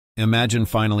Imagine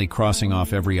finally crossing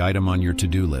off every item on your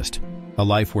to-do list, a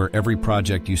life where every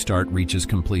project you start reaches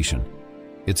completion.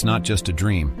 It's not just a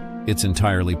dream, it's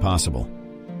entirely possible.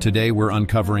 Today we're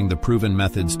uncovering the proven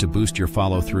methods to boost your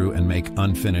follow-through and make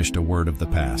unfinished a word of the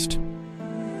past.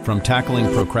 From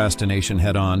tackling procrastination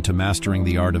head-on to mastering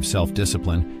the art of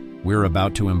self-discipline, we're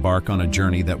about to embark on a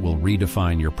journey that will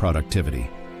redefine your productivity.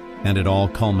 And it all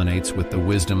culminates with the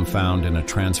wisdom found in a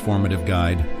transformative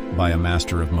guide by a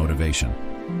master of motivation.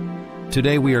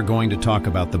 Today we are going to talk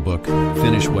about the book,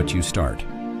 Finish What You Start,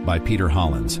 by Peter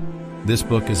Hollins. This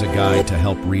book is a guide to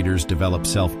help readers develop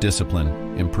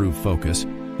self-discipline, improve focus,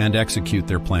 and execute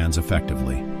their plans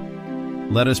effectively.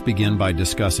 Let us begin by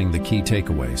discussing the key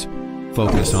takeaways.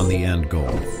 Focus on the end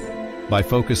goal. By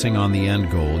focusing on the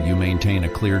end goal, you maintain a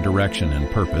clear direction and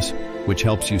purpose, which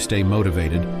helps you stay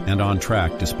motivated and on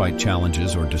track despite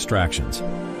challenges or distractions.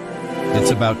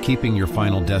 It's about keeping your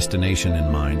final destination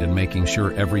in mind and making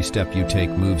sure every step you take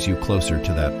moves you closer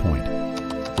to that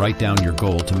point. Write down your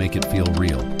goal to make it feel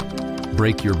real.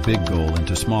 Break your big goal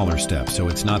into smaller steps so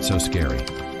it's not so scary.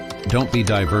 Don't be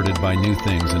diverted by new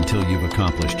things until you've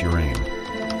accomplished your aim.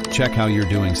 Check how you're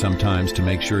doing sometimes to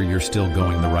make sure you're still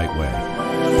going the right way.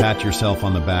 Pat yourself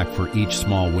on the back for each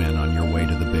small win on your way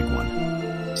to the big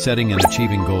one. Setting and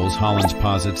achieving goals. Hollins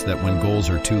posits that when goals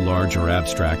are too large or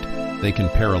abstract, they can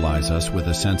paralyze us with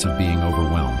a sense of being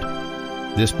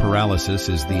overwhelmed. This paralysis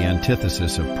is the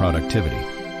antithesis of productivity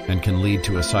and can lead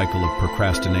to a cycle of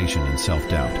procrastination and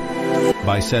self-doubt.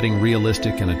 By setting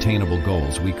realistic and attainable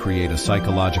goals, we create a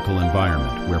psychological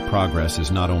environment where progress is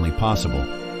not only possible,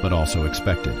 but also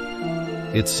expected.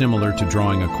 It's similar to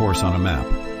drawing a course on a map.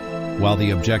 While the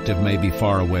objective may be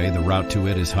far away, the route to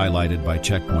it is highlighted by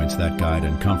checkpoints that guide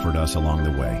and comfort us along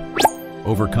the way.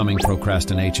 Overcoming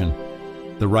procrastination.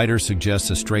 The writer suggests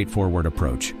a straightforward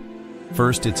approach.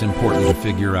 First, it's important to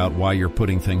figure out why you're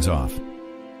putting things off.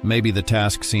 Maybe the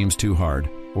task seems too hard,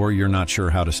 or you're not sure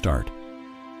how to start.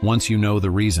 Once you know the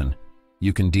reason,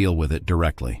 you can deal with it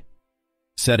directly.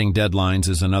 Setting deadlines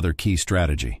is another key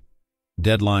strategy.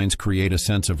 Deadlines create a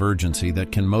sense of urgency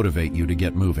that can motivate you to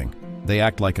get moving. They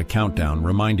act like a countdown,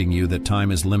 reminding you that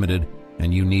time is limited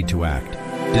and you need to act.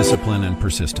 Discipline and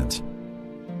persistence.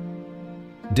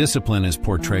 Discipline is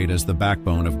portrayed as the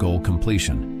backbone of goal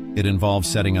completion. It involves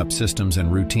setting up systems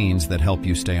and routines that help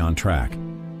you stay on track.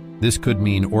 This could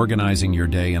mean organizing your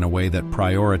day in a way that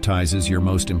prioritizes your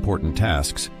most important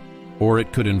tasks, or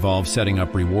it could involve setting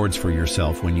up rewards for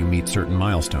yourself when you meet certain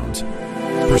milestones.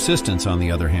 Persistence, on the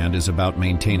other hand, is about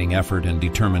maintaining effort and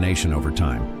determination over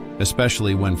time,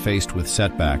 especially when faced with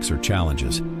setbacks or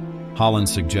challenges.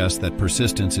 Hollins suggests that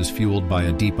persistence is fueled by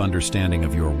a deep understanding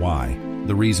of your why,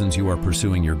 the reasons you are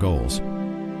pursuing your goals.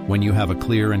 When you have a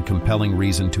clear and compelling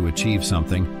reason to achieve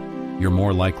something, you're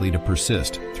more likely to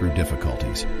persist through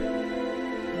difficulties.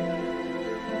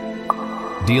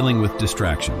 Dealing with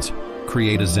distractions.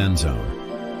 Create a Zen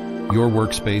zone. Your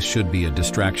workspace should be a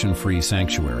distraction-free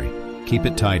sanctuary. Keep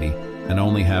it tidy and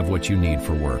only have what you need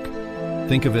for work.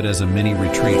 Think of it as a mini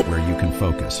retreat where you can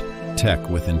focus. Tech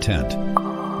with intent.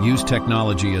 Use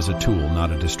technology as a tool,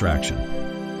 not a distraction.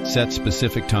 Set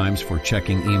specific times for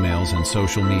checking emails and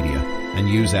social media, and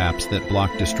use apps that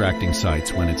block distracting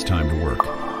sites when it's time to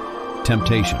work.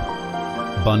 Temptation.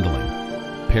 Bundling.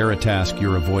 Pair a task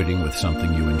you're avoiding with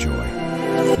something you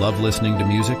enjoy. Love listening to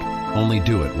music? Only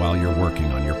do it while you're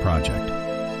working on your project.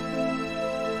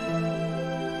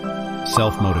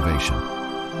 Self-motivation.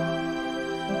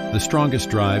 The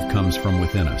strongest drive comes from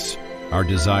within us, our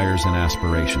desires and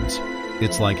aspirations.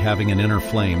 It's like having an inner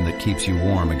flame that keeps you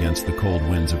warm against the cold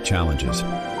winds of challenges.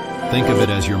 Think of it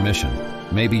as your mission.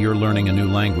 Maybe you're learning a new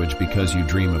language because you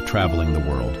dream of traveling the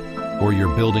world, or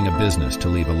you're building a business to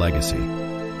leave a legacy.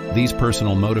 These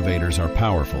personal motivators are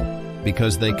powerful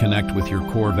because they connect with your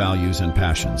core values and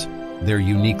passions. They're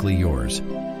uniquely yours.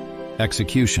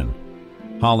 Execution.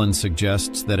 Hollins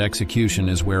suggests that execution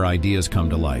is where ideas come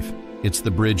to life. It's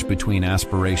the bridge between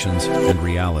aspirations and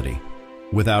reality.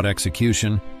 Without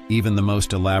execution, even the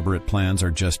most elaborate plans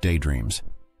are just daydreams.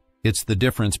 It's the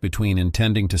difference between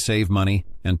intending to save money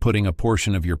and putting a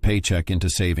portion of your paycheck into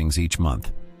savings each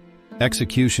month.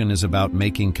 Execution is about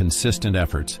making consistent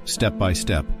efforts, step by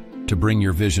step, to bring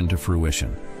your vision to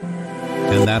fruition.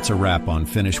 And that's a wrap on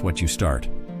Finish What You Start.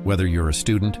 Whether you're a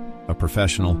student, a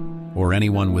professional, or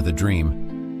anyone with a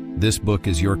dream, this book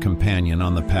is your companion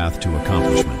on the path to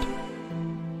accomplishment.